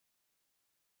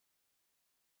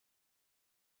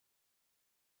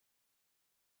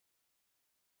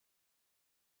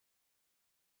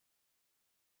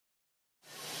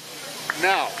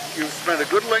Now, you've spent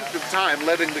a good length of time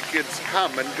letting the kids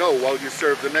come and go while you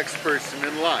serve the next person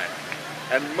in line.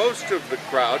 And most of the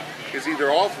crowd is either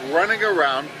off running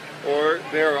around or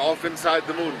they're off inside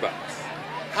the moon box.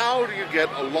 How do you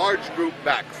get a large group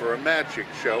back for a magic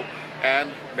show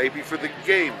and maybe for the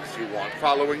games you want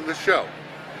following the show?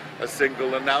 A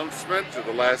single announcement to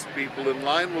the last people in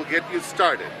line will get you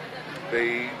started.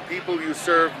 The people you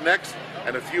serve next,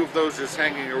 and a few of those just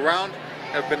hanging around,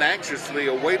 have been anxiously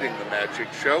awaiting the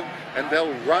magic show, and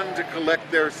they'll run to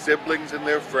collect their siblings and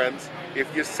their friends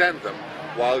if you send them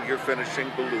while you're finishing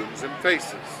balloons and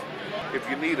faces. If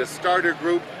you need a starter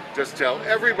group, just tell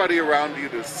everybody around you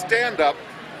to stand up,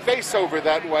 face over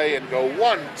that way, and go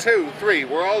 1, 2, 3.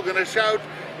 We're all going to shout,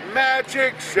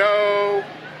 "Magic Show!"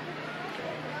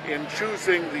 In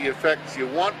choosing the effects you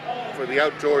want for the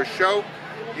outdoor show,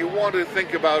 you want to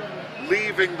think about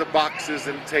leaving the boxes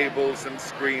and tables and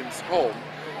screens home.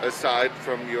 Aside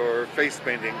from your face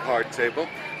painting card table,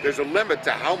 there's a limit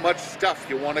to how much stuff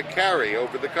you want to carry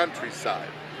over the countryside.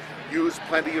 Use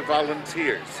plenty of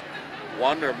volunteers.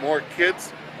 One or more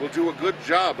kids will do a good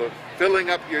job of filling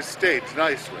up your stage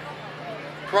nicely.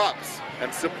 Props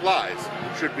and supplies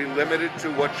should be limited to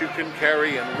what you can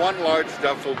carry in one large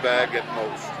duffel bag at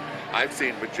most. I've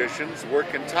seen magicians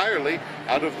work entirely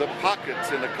out of the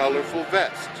pockets in a colorful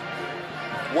vest.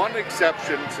 One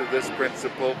exception to this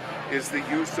principle is the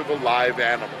use of a live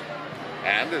animal.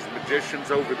 And as magicians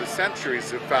over the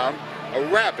centuries have found, a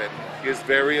rabbit is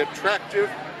very attractive,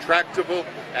 tractable,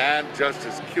 and just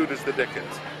as cute as the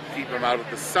dickens. Keep him out of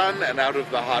the sun and out of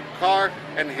the hot car,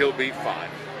 and he'll be fine.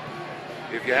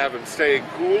 If you have him staying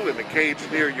cool in a cage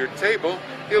near your table,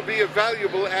 he'll be a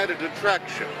valuable added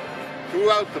attraction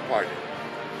throughout the party.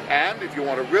 And if you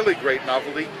want a really great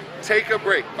novelty, take a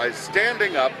break by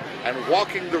standing up and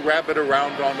walking the rabbit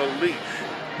around on a leash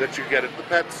that you get at the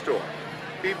pet store.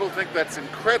 People think that's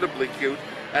incredibly cute,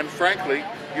 and frankly,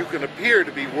 you can appear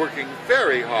to be working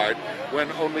very hard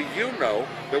when only you know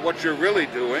that what you're really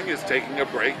doing is taking a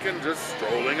break and just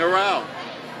strolling around.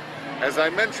 As I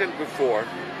mentioned before,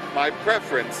 my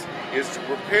preference is to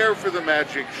prepare for the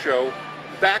magic show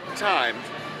back-timed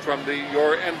from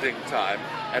your ending time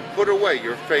and put away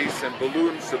your face and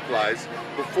balloon supplies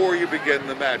before you begin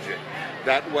the magic.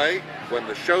 That way, when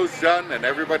the show's done and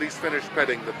everybody's finished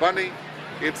petting the bunny,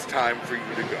 it's time for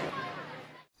you to go.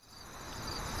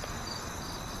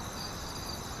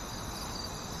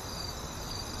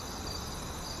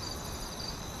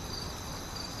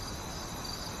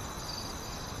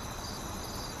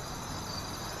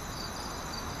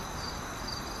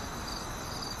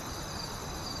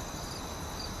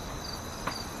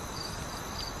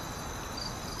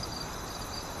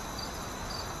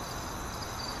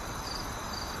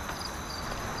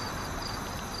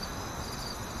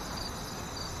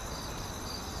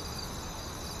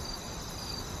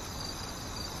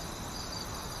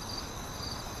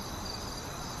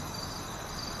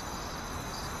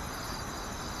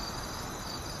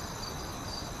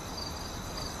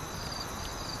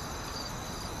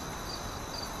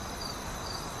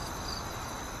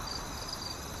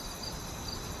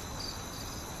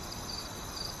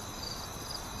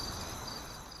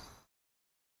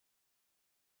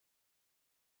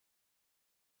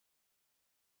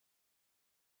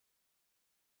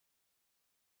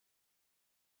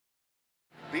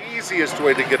 The easiest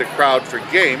way to get a crowd for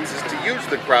games is to use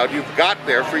the crowd you've got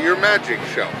there for your magic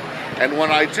show. And when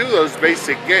I do those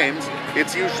basic games,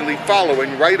 it's usually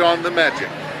following right on the magic.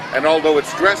 And although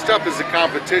it's dressed up as a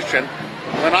competition,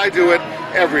 when I do it,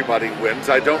 everybody wins.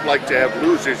 I don't like to have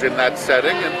losers in that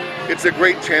setting, and it's a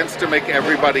great chance to make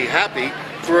everybody happy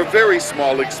for a very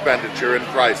small expenditure in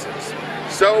prizes.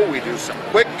 So we do some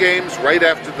quick games right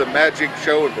after the magic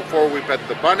show and before we pet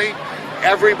the bunny.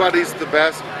 Everybody's the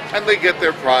best, and they get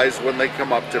their prize when they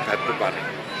come up to pet the bunny.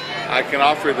 I can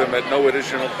offer them at no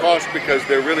additional cost because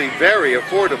they're really very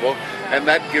affordable, and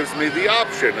that gives me the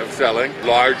option of selling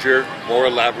larger, more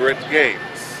elaborate games.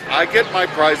 I get my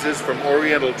prizes from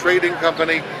Oriental Trading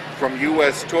Company, from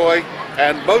US Toy,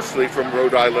 and mostly from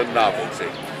Rhode Island Novelty.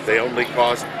 They only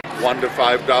cost $1 to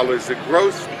 $5 a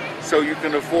gross, so you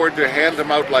can afford to hand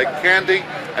them out like candy,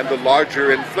 and the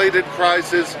larger inflated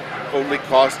prizes only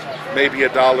cost maybe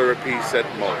 $1 a piece at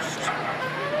most.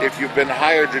 If you've been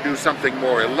hired to do something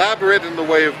more elaborate in the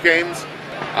way of games,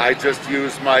 I just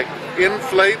use my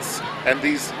inflates and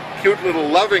these cute little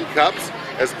loving cups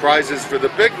as prizes for the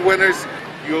big winners.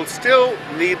 You'll still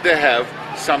need to have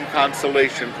some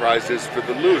consolation prizes for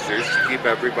the losers to keep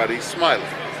everybody smiling.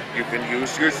 You can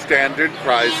use your standard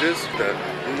prizes, the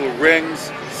little rings,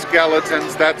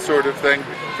 skeletons, that sort of thing,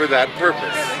 for that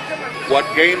purpose. What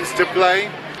games to play?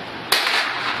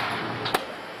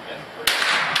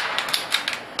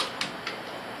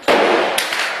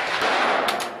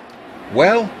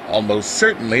 Well, almost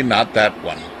certainly not that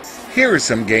one. Here are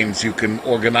some games you can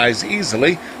organize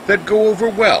easily that go over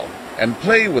well and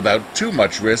play without too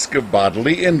much risk of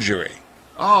bodily injury.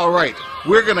 All right,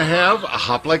 we're going to have a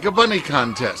hop like a bunny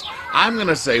contest. I'm going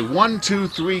to say 1, 2,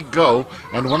 3, go,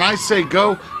 and when I say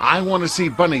go, I want to see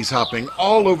bunnies hopping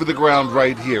all over the ground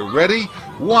right here. Ready?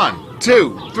 1,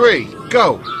 2, 3,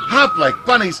 go. Hop like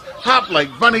bunnies, hop like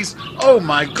bunnies. Oh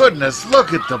my goodness,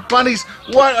 look at the bunnies.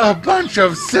 What a bunch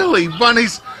of silly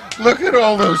bunnies. Look at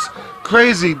all those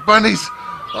crazy bunnies.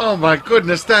 Oh my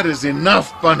goodness, that is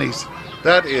enough bunnies.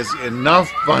 That is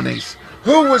enough bunnies.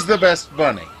 Who was the best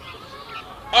bunny?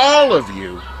 All of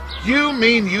you. You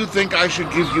mean you think I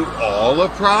should give you all a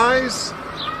prize?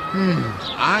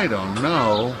 I don't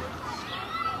know.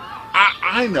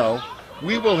 I know.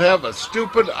 We will have a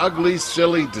stupid, ugly,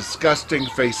 silly, disgusting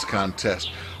face contest.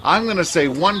 I'm going to say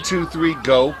 1, 2, 3,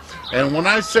 go. And when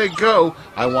I say go,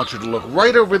 I want you to look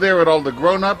right over there at all the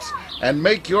grown-ups and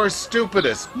make your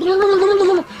stupidest,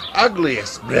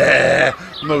 ugliest,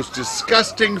 most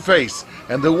disgusting face.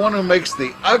 And the one who makes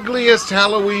the ugliest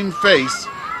Halloween face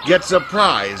gets a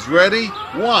prize. Ready?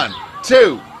 1,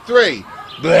 2, 3.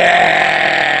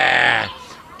 Blah!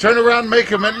 Turn around, make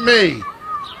them at me.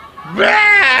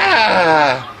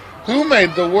 Blah! Who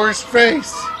made the worst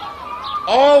face?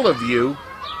 All of you?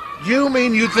 You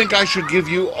mean you think I should give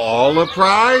you all a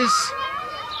prize?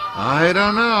 I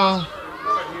don't know.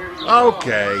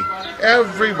 Okay,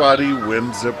 everybody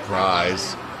wins a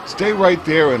prize. Stay right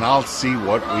there and I'll see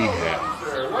what we have.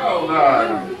 Well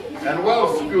done. And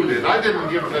well scooted. I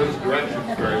didn't give those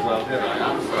directions very well, did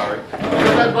I? I'm sorry.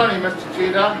 Here's that bunny, Mr.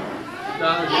 Ch10.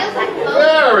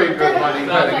 Very good bunny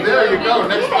petting. There you go.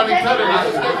 Next bunny petting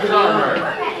is the charmer.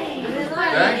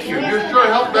 Thank you. You sure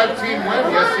helped that team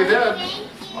win. Yes, you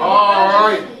did. All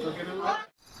right.